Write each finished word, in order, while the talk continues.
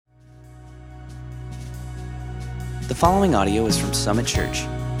The following audio is from Summit Church.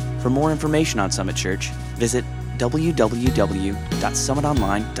 For more information on Summit Church, visit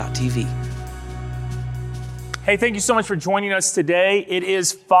www.summitonline.tv. Hey, thank you so much for joining us today. It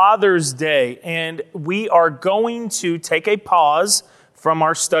is Father's Day, and we are going to take a pause from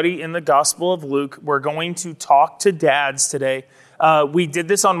our study in the Gospel of Luke. We're going to talk to dads today. We did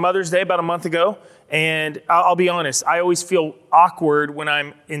this on Mother's Day about a month ago, and I'll be honest, I always feel awkward when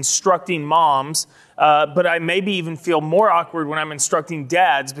I'm instructing moms, but I maybe even feel more awkward when I'm instructing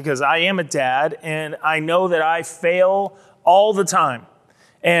dads because I am a dad, and I know that I fail all the time.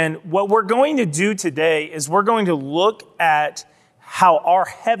 And what we're going to do today is we're going to look at how our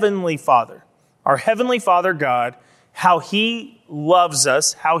Heavenly Father God, how He loves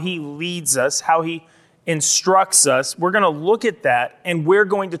us, how He leads us, how He instructs us. We're going to look at that, and we're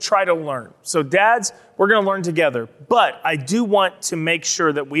going to try to learn. So dads, we're going to learn together. But I do want to make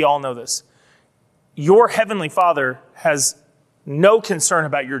sure that we all know this. Your Heavenly Father has no concern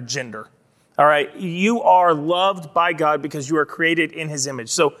about your gender. All right, you are loved by God because you are created in His image.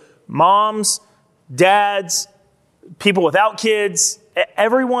 So moms, dads, people without kids,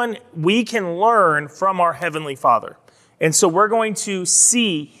 everyone, we can learn from our Heavenly Father. And so we're going to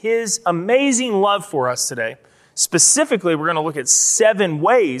see His amazing love for us today. Specifically, we're going to look at 7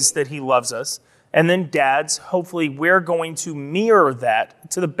 ways that He loves us. And then dads, hopefully we're going to mirror that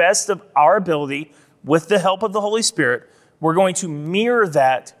to the best of our ability with the help of the Holy Spirit. We're going to mirror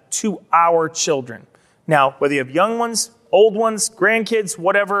that to our children. Now, whether you have young ones, old ones, grandkids,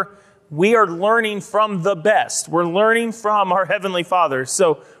 whatever, we are learning from the best. We're learning from our Heavenly Father.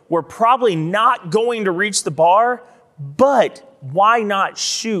 So we're probably not going to reach the bar, but why not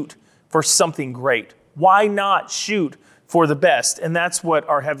shoot for something great? Why not shoot for the best? And that's what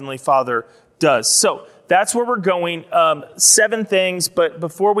our Heavenly Father does. So that's where we're going. 7 things, but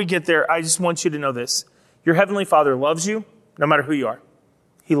before we get there, I just want you to know this. Your Heavenly Father loves you, no matter who you are.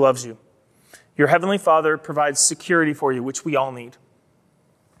 He loves you. Your Heavenly Father provides security for you, which we all need.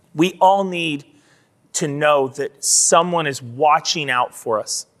 We all need to know that someone is watching out for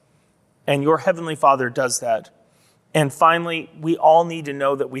us. And your Heavenly Father does that. And finally, we all need to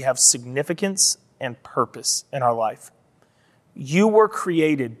know that we have significance and purpose in our life. You were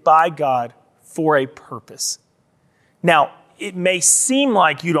created by God for a purpose. Now, it may seem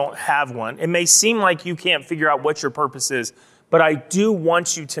like you don't have one. It may seem like you can't figure out what your purpose is. But I do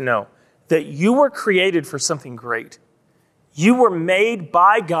want you to know that you were created for something great. You were made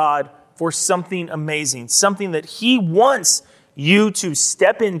by God for something amazing, something that He wants you to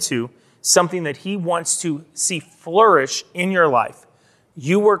step into, something that He wants to see flourish in your life.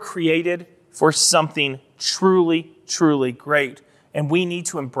 You were created for something truly, truly great, and we need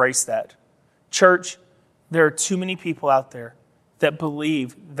to embrace that. Church, there are too many people out there that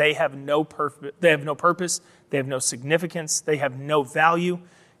believe they have no purpose, they have no significance, they have no value.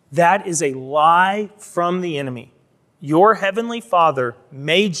 That is a lie from the enemy. Your Heavenly Father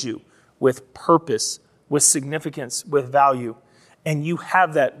made you with purpose, with significance, with value. And you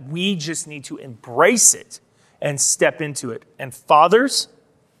have that. We just need to embrace it and step into it. And fathers,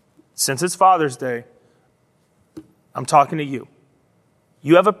 since it's Father's Day, I'm talking to you.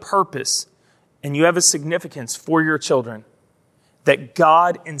 You have a purpose and you have a significance for your children that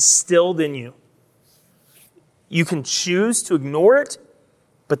God instilled in you. You can choose to ignore it,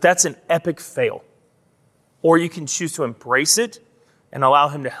 but that's an epic fail. Or you can choose to embrace it and allow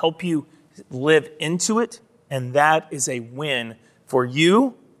Him to help you live into it, and that is a win for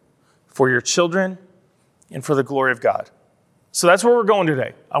you, for your children, and for the glory of God. So that's where we're going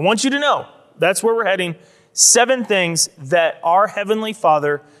today. I want you to know that's where we're heading. 7 things that our Heavenly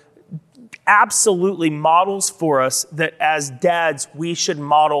Father absolutely models for us that as dads we should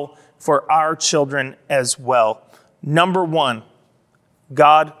model for our children as well. Number 1,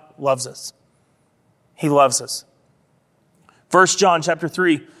 God loves us. He loves us. 1 John chapter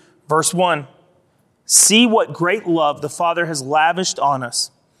 3, verse 1. See what great love the Father has lavished on us,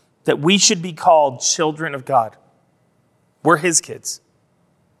 that we should be called children of God. We're His kids.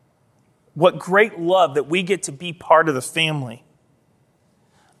 What great love that we get to be part of the family.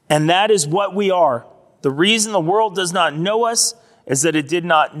 And that is what we are. The reason the world does not know us is that it did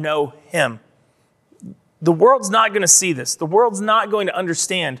not know Him. The world's not going to see this. The world's not going to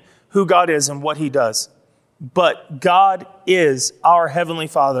understand who God is and what He does. But God is our Heavenly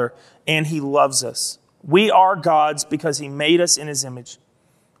Father, and He loves us. We are God's because He made us in His image.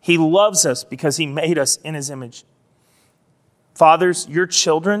 He loves us because He made us in His image. Fathers, your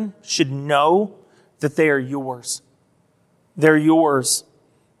children should know that they are yours. They're yours.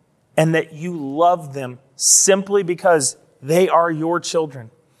 And that you love them simply because they are your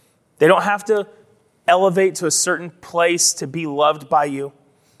children. They don't have to elevate to a certain place to be loved by you.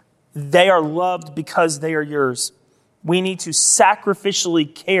 They are loved because they are yours. We need to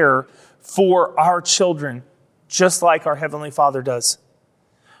sacrificially care for our children, just like our Heavenly Father does.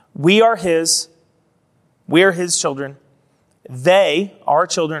 We are His. We are His children. They, our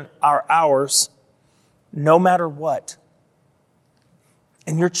children, are ours, no matter what.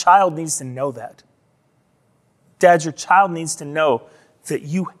 And your child needs to know that. Dad, your child needs to know that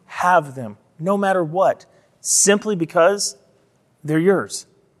you have them, no matter what, simply because they're yours.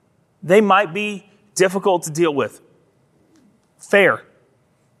 They might be difficult to deal with. Fair.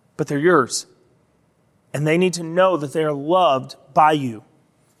 But they're yours. And they need to know that they are loved by you.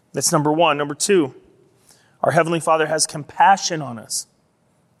 That's number one. Number two, our Heavenly Father has compassion on us.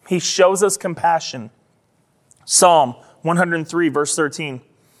 He shows us compassion. Psalm 103, verse 13.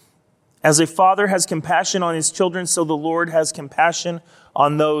 As a father has compassion on his children, so the Lord has compassion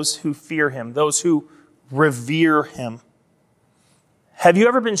on those who fear Him, those who revere Him. Have you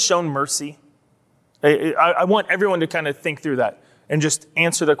ever been shown mercy? I want everyone to kind of think through that and just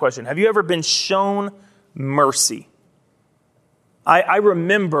answer the question. Have you ever been shown mercy? I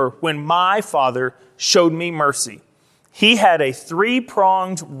remember when my father showed me mercy. He had a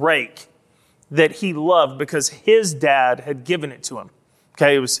 3-pronged rake that he loved because his dad had given it to him.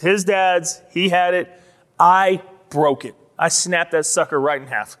 Okay, it was his dad's. He had it. I broke it. I snapped that sucker right in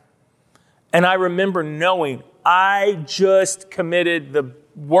half. And I remember knowing I just committed the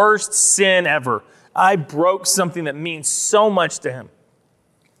worst sin ever. I broke something that means so much to him.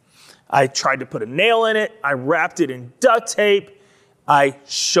 I tried to put a nail in it. I wrapped it in duct tape. I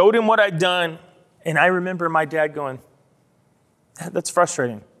showed him what I'd done. And I remember my dad going, "That's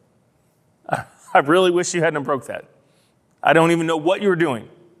frustrating. I really wish you hadn't broke that. I don't even know what you were doing."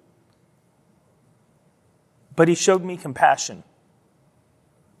 But he showed me compassion.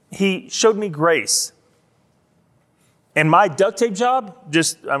 He showed me grace. And my duct tape job,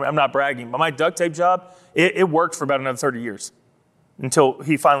 I'm not bragging, but my duct tape job, it worked for about another 30 years until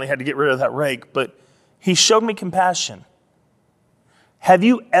he finally had to get rid of that rake. But he showed me compassion. Have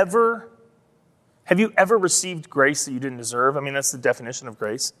you ever received grace that you didn't deserve? I mean, that's the definition of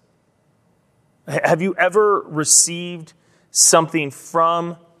grace. Have you ever received something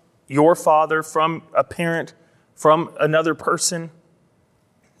from your father, from a parent, from another person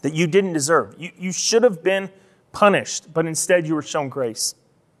that you didn't deserve? You should have been punished, but instead you were shown grace.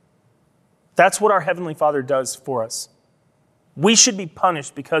 That's what our Heavenly Father does for us. We should be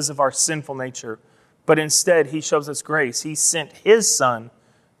punished because of our sinful nature, but instead He shows us grace. He sent His Son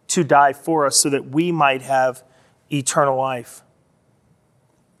to die for us so that we might have eternal life.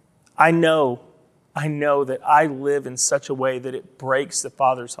 I know that I live in such a way that it breaks the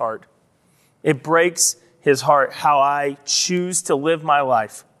Father's heart. It breaks His heart how I choose to live my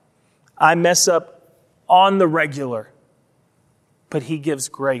life. I mess up on the regular, but He gives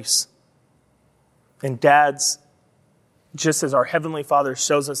grace. And dads, just as our Heavenly Father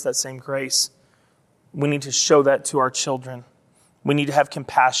shows us that same grace, we need to show that to our children. We need to have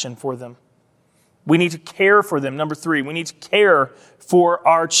compassion for them. We need to care for them. Number 3, we need to care for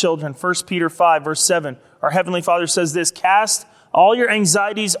our children. 1 Peter 5, verse 7, our Heavenly Father says this, "Cast all your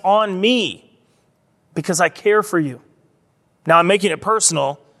anxieties on me because I care for you." Now, I'm making it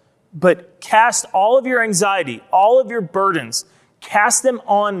personal, but cast all of your anxiety, all of your burdens, cast them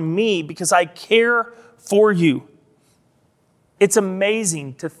on me because I care for you. It's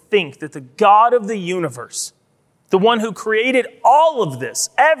amazing to think that the God of the universe, the one who created all of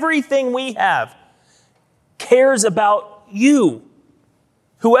this, everything we have, cares about you.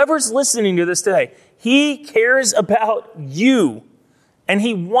 Whoever's listening to this today, He cares about you. And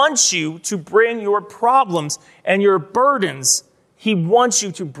He wants you to bring your problems and your burdens. He wants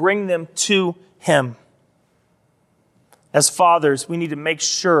you to bring them to Him. As fathers, we need to make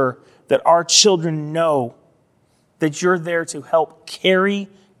sure that our children know that you're there to help carry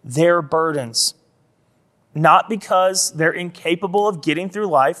their burdens. Not because they're incapable of getting through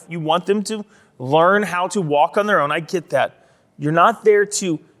life. You want them to learn how to walk on their own. I get that. You're not there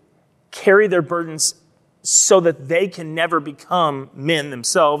to carry their burdens so that they can never become men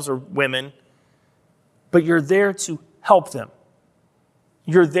themselves or women, but you're there to help them.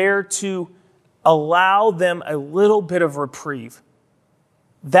 You're there to allow them a little bit of reprieve.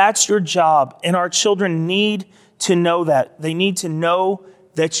 That's your job, and our children need to know that. They need to know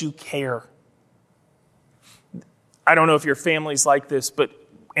that you care. I don't know if your family's like this, but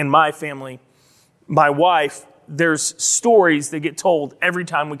in my family, my wife, there's stories that get told every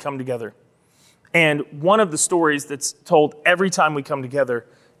time we come together. And one of the stories that's told every time we come together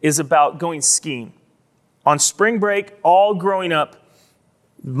is about going skiing. On spring break, all growing up,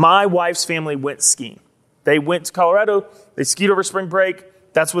 My wife's family went skiing. They went to Colorado. They skied over spring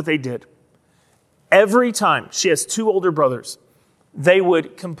break. That's what they did. Every time, she has 2 older brothers, they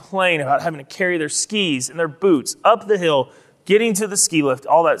would complain about having to carry their skis and their boots up the hill, getting to the ski lift,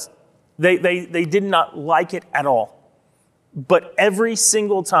 all that. They did not like it at all. But every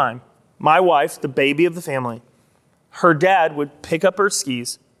single time, my wife, the baby of the family, her dad would pick up her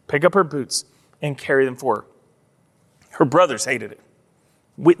skis, pick up her boots, and carry them for her. Her brothers hated it.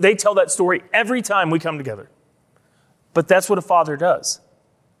 They tell that story every time we come together. But that's what a father does.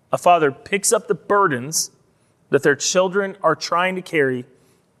 A father picks up the burdens that their children are trying to carry,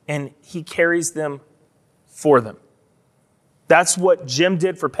 and he carries them for them. That's what Jim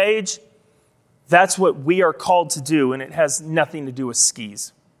did for Paige. That's what we are called to do, and it has nothing to do with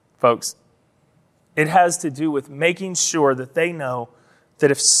skis, folks. It has to do with making sure that they know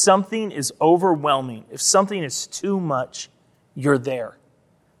that if something is overwhelming, if something is too much, you're there.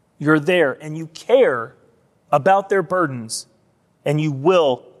 You're there, and you care about their burdens, and you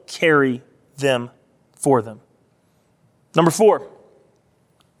will carry them for them. Number 4,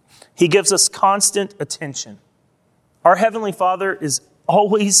 he gives us constant attention. Our Heavenly Father is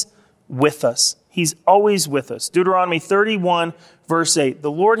always with us. He's always with us. Deuteronomy 31, verse 8,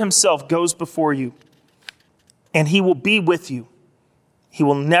 the Lord himself goes before you, and he will be with you. He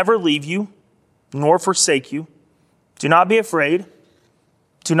will never leave you, nor forsake you. Do not be afraid.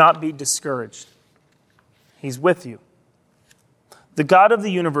 Do not be discouraged. He's with you. The God of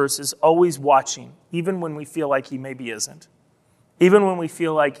the universe is always watching, even when we feel like he maybe isn't. Even when we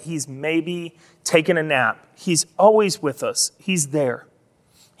feel like he's maybe taking a nap. He's always with us. He's there.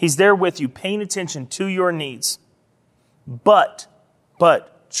 He's there with you, paying attention to your needs. But,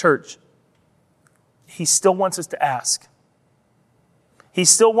 church, he still wants us to ask. He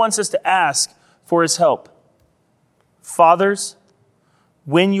still wants us to ask for his help. Fathers,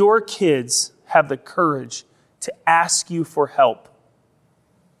 when your kids have the courage to ask you for help,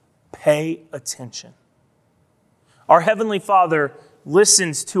 pay attention. Our Heavenly Father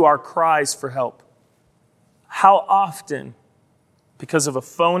listens to our cries for help. How often, because of a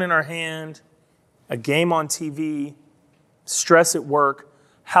phone in our hand, a game on TV, stress at work,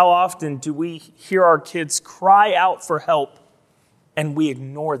 how often do we hear our kids cry out for help and we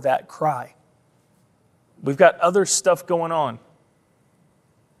ignore that cry? We've got other stuff going on.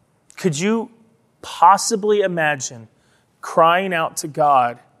 Could you possibly imagine crying out to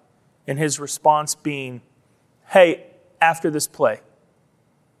God and his response being, hey, after this play,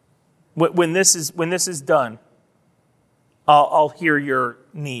 when this is done, I'll hear your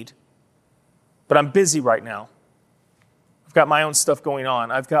need. But I'm busy right now. I've got my own stuff going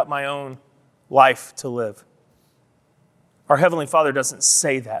on. I've got my own life to live. Our Heavenly Father doesn't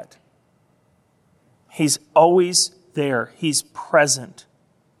say that. He's always there. He's present.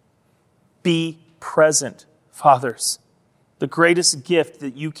 Be present, fathers. The greatest gift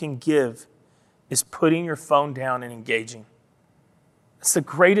that you can give is putting your phone down and engaging. It's the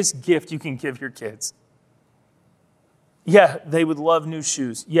greatest gift you can give your kids. Yeah, they would love new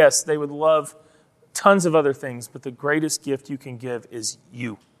shoes. Yes, they would love tons of other things, but the greatest gift you can give is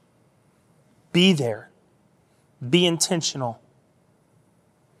you. Be there. Be intentional.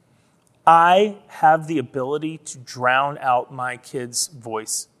 I have the ability to drown out my kid's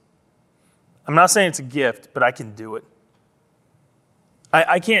voice. I'm not saying it's a gift, but I can do it.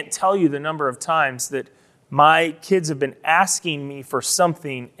 I can't tell you the number of times that my kids have been asking me for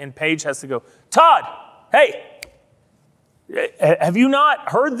something and Paige has to go, Todd, hey, have you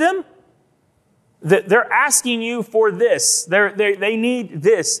not heard them? They're asking you for this. They need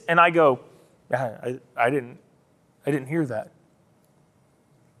this. And I go, I didn't hear that.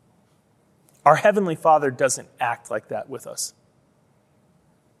 Our Heavenly Father doesn't act like that with us.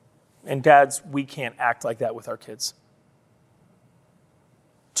 And dads, we can't act like that with our kids.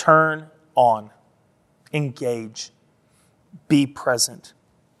 Turn on. Engage. Be present.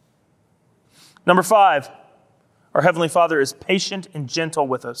 Number 5, our Heavenly Father is patient and gentle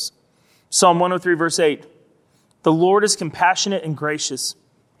with us. Psalm 103, verse 8. The Lord is compassionate and gracious.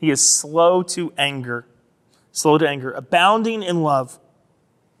 He is slow to anger, abounding in love.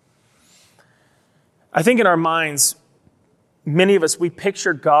 I think in our minds, many of us, we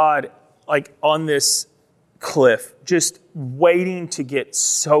picture God like on this cliff, just waiting to get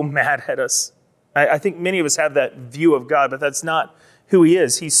so mad at us. I think many of us have that view of God, but that's not who he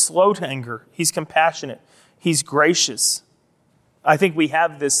is. He's slow to anger. He's compassionate. He's gracious. I think we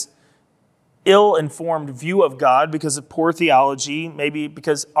have this ill-informed view of God because of poor theology, maybe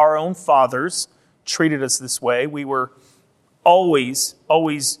because our own fathers treated us this way. We were always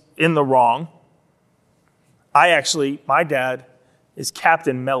in the wrong. My dad is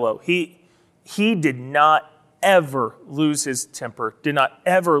Captain Mellow. He did not ever lose his temper, did not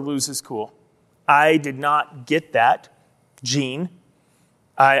ever lose his cool. I did not get that gene.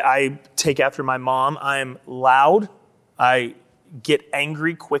 I take after my mom. I'm loud. I get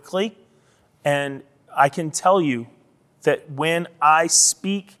angry quickly. And I can tell you that when I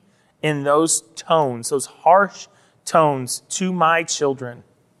speak in those tones, those harsh tones to my children,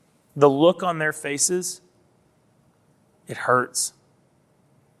 the look on their faces, it hurts.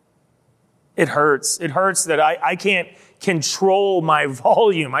 It hurts. It hurts that I can't control my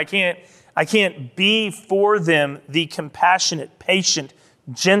volume. I can't be for them the compassionate, patient,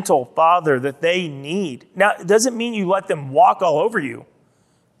 gentle father that they need. Now, it doesn't mean you let them walk all over you.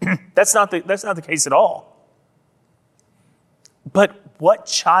 That's not the case at all. But what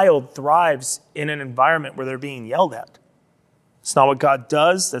child thrives in an environment where they're being yelled at? It's not what God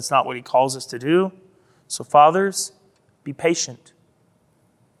does. That's not what he calls us to do. So fathers, be patient.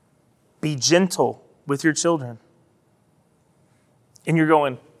 Be gentle with your children. And you're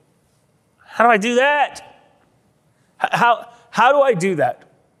going, how do I do that? How do I do that?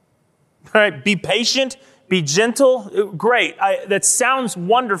 All right, be patient, be gentle. Great. That sounds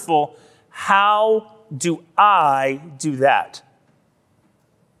wonderful. How do I do that?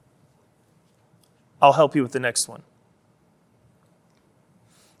 I'll help you with the next one.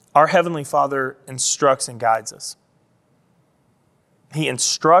 Our Heavenly Father instructs and guides us. He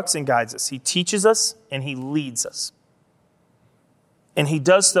instructs and guides us. He teaches us and he leads us. And he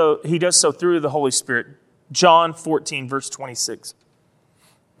does so through the Holy Spirit. John 14, verse 26.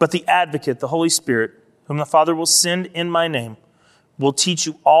 But the Advocate, the Holy Spirit, whom the Father will send in my name, will teach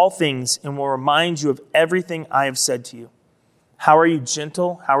you all things and will remind you of everything I have said to you. How are you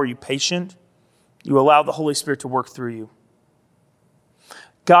gentle? How are you patient? You allow the Holy Spirit to work through you.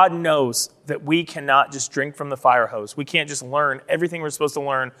 God knows that we cannot just drink from the fire hose. We can't just learn everything we're supposed to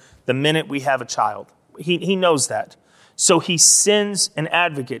learn the minute we have a child. He knows that. So he sends an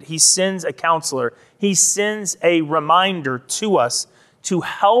advocate. He sends a counselor. He sends a reminder to us to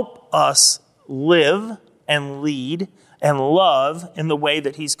help us live and lead and love in the way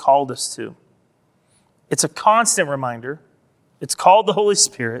that he's called us to. It's a constant reminder. It's called the Holy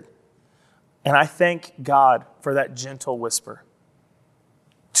Spirit. And I thank God for that gentle whisper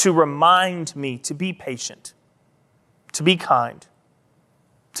to remind me to be patient, to be kind,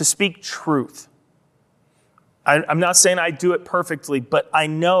 to speak truth. I'm not saying I do it perfectly, but I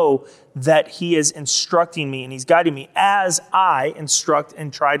know that he is instructing me and he's guiding me as I instruct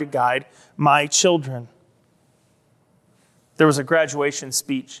and try to guide my children. There was a graduation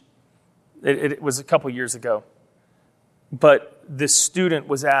speech. It was a couple years ago. But this student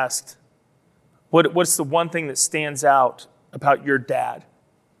was asked, what's the one thing that stands out about your dad?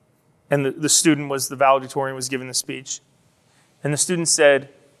 And the student the valedictorian was giving the speech. And the student said,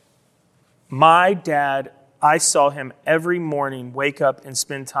 my dad, I saw him every morning wake up and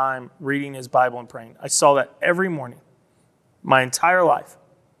spend time reading his Bible and praying. I saw that every morning, my entire life.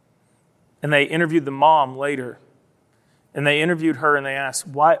 And they interviewed the mom later. And they interviewed her and they asked,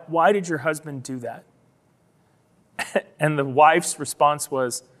 why did your husband do that? And the wife's response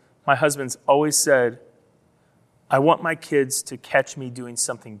was, my husband's always said, I want my kids to catch me doing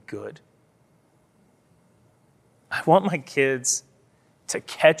something good. I want my kids to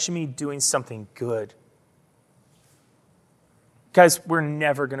catch me doing something good. Guys, we're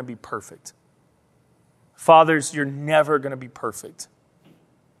never going to be perfect. Fathers, you're never going to be perfect.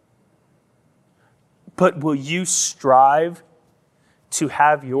 But will you strive to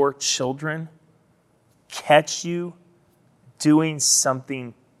have your children catch you doing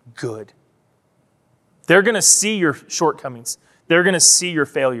something good? They're going to see your shortcomings. They're going to see your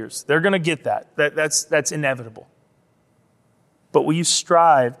failures. They're going to get that. That's inevitable. But will you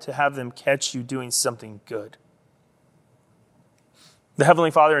strive to have them catch you doing something good? The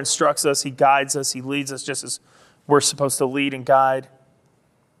Heavenly Father instructs us. He guides us. He leads us just as we're supposed to lead and guide.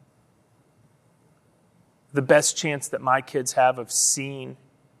 The best chance that my kids have of seeing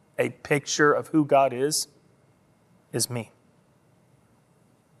a picture of who God is me.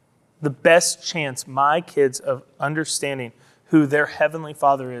 The best chance my kids of understanding who their Heavenly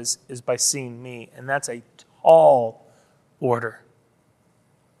Father is by seeing me. And that's a tall order.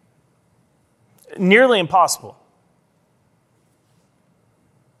 Nearly impossible.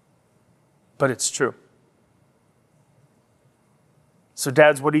 But it's true. So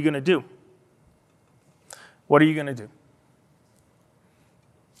dads, what are you going to do? What are you going to do?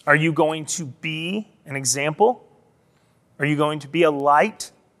 Are you going to be an example? Are you going to be a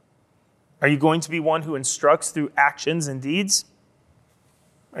light? Are you going to be one who instructs through actions and deeds?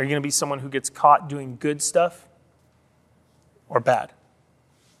 Are you going to be someone who gets caught doing good stuff? or bad?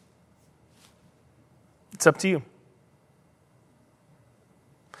 It's up to you.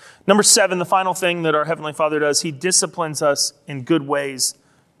 Number 7, the final thing that our Heavenly Father does, He disciplines us in good ways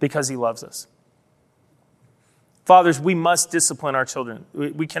because He loves us. Fathers, we must discipline our children.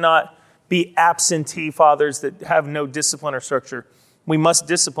 We cannot be absentee fathers that have no discipline or structure. We must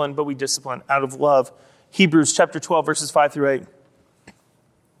discipline, but we discipline out of love. Hebrews chapter 12, verses 5 through 8.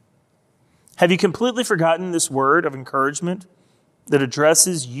 Have you completely forgotten this word of encouragement that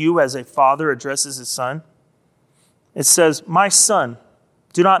addresses you as a father addresses his son? It says, "My son,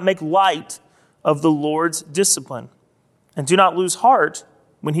 do not make light of the Lord's discipline, and do not lose heart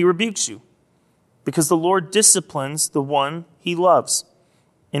when He rebukes you, because the Lord disciplines the one He loves,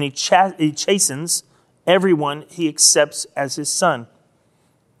 and He chastens everyone He accepts as His son.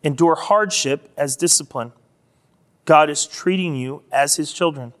 Endure hardship as discipline. God is treating you as His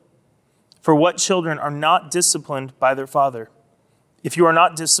children. For what children are not disciplined by their father? If you are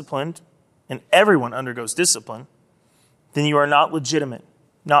not disciplined, and everyone undergoes discipline, then you are not legitimate,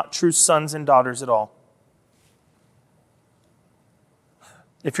 not true sons and daughters at all."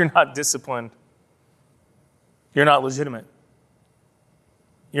 If you're not disciplined, you're not legitimate.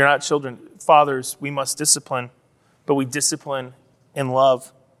 You're not children. Fathers, we must discipline, but we discipline in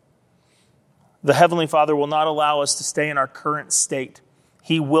love. The Heavenly Father will not allow us to stay in our current state.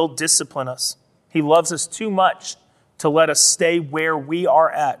 He will discipline us. He loves us too much to let us stay where we are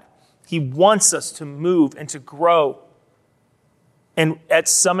at. He wants us to move and to grow. And at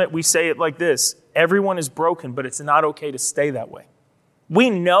Summit, we say it like this: everyone is broken, but it's not okay to stay that way. We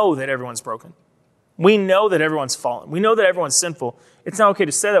know that everyone's broken. We know that everyone's fallen. We know that everyone's sinful. It's not okay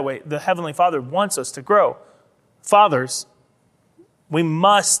to stay that way. The Heavenly Father wants us to grow. Fathers, we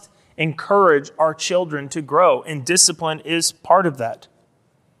must encourage our children to grow, and discipline is part of that.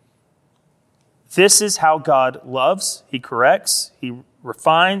 This is how God loves. He corrects, He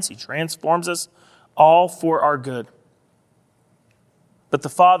refines, He transforms us, all for our good. But the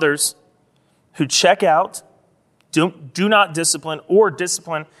fathers who check out, do not discipline, or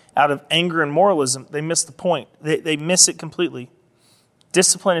discipline out of anger and moralism, they miss the point. They miss it completely.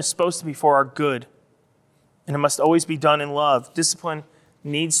 Discipline is supposed to be for our good, and it must always be done in love. Discipline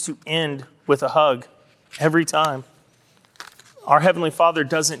needs to end with a hug every time. Our Heavenly Father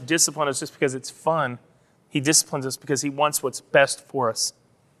doesn't discipline us just because it's fun. He disciplines us because He wants what's best for us.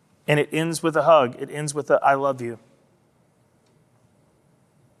 And it ends with a hug. It ends with a "I love you."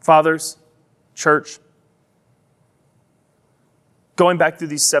 Fathers, church, going back through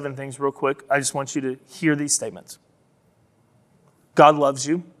these 7 things real quick, I just want you to hear these statements. God loves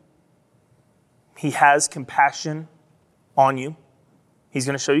you. He has compassion on you. He's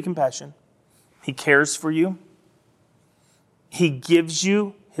going to show you compassion. He cares for you. He gives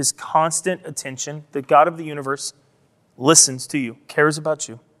you His constant attention. The God of the universe listens to you, cares about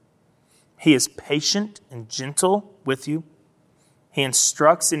you. He is patient and gentle with you. He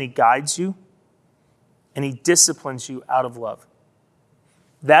instructs and He guides you, and He disciplines you out of love.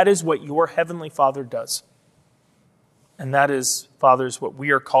 That is what your Heavenly Father does. And that is, fathers, what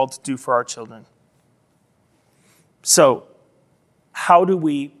we are called to do for our children. So, how do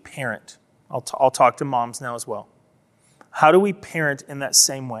we parent? I'll talk to moms now as well. How do we parent in that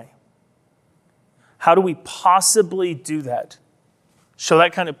same way? How do we possibly do that? Show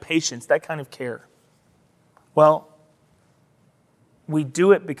that kind of patience, that kind of care? Well, we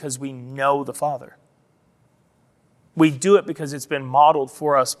do it because we know the Father. We do it because it's been modeled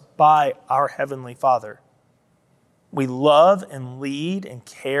for us by our Heavenly Father. We love and lead and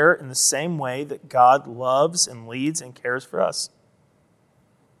care in the same way that God loves and leads and cares for us.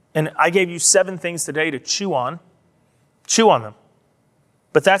 And I gave you 7 things today to chew on. Chew on them.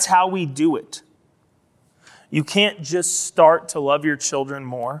 But that's how we do it. You can't just start to love your children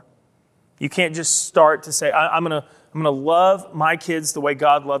more. You can't just start to say, I'm going to love my kids the way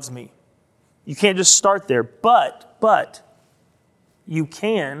God loves me. You can't just start there. But you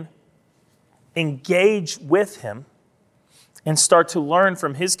can engage with Him and start to learn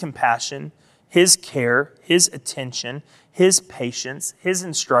from His compassion, His care, His attention, His patience, His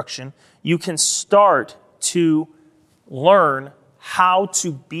instruction. You can start to learn how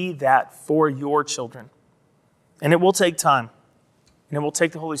to be that for your children. And it will take time. And it will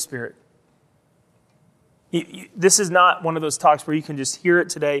take the Holy Spirit. This is not one of those talks where you can just hear it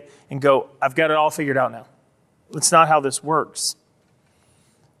today and go, I've got it all figured out now. That's not how this works.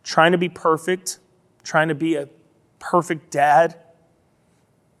 Trying to be perfect, trying to be a perfect dad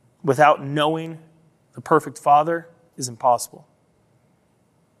without knowing the perfect father is impossible.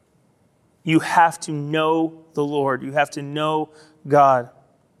 You have to know the Lord. You have to know God.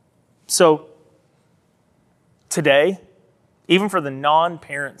 So today, even for the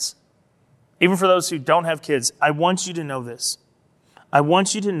non-parents, even for those who don't have kids, I want you to know this. I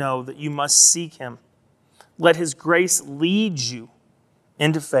want you to know that you must seek him. Let his grace lead you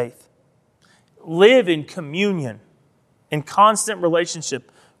into faith. Live in communion, in constant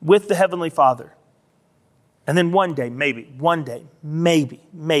relationship with the Heavenly Father. And then one day, maybe,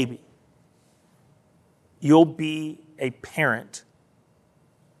 you'll be a parent.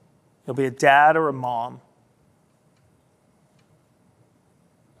 You'll be a dad or a mom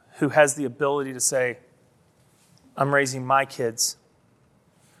who has the ability to say, I'm raising my kids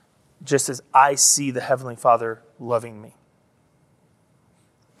just as I see the Heavenly Father loving me.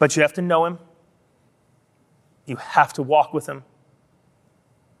 But you have to know him. You have to walk with him.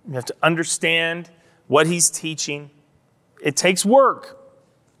 You have to understand what he's teaching. It takes work.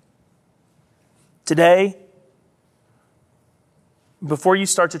 Today, before you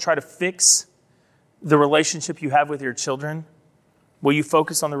start to try to fix the relationship you have with your children, will you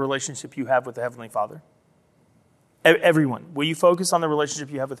focus on the relationship you have with the Heavenly Father? Everyone, will you focus on the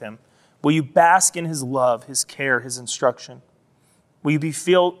relationship you have with him? Will you bask in his love, his care, his instruction? Will you be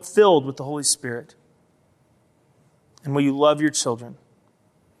filled with the Holy Spirit? And will you love your children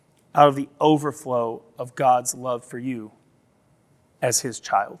out of the overflow of God's love for you as his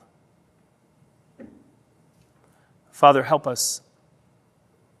child? Father, help us.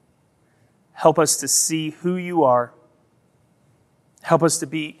 Help us to see who you are. Help us to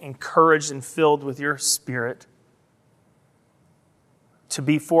be encouraged and filled with your Spirit, to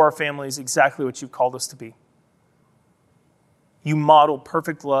be for our families exactly what you've called us to be. You model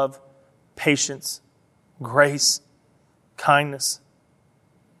perfect love, patience, grace, kindness.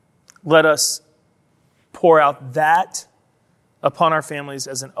 Let us pour out that upon our families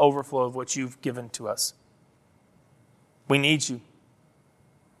as an overflow of what you've given to us. We need you.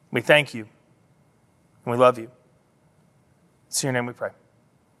 We thank you. And we love you. It's in your name we pray.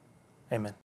 Amen.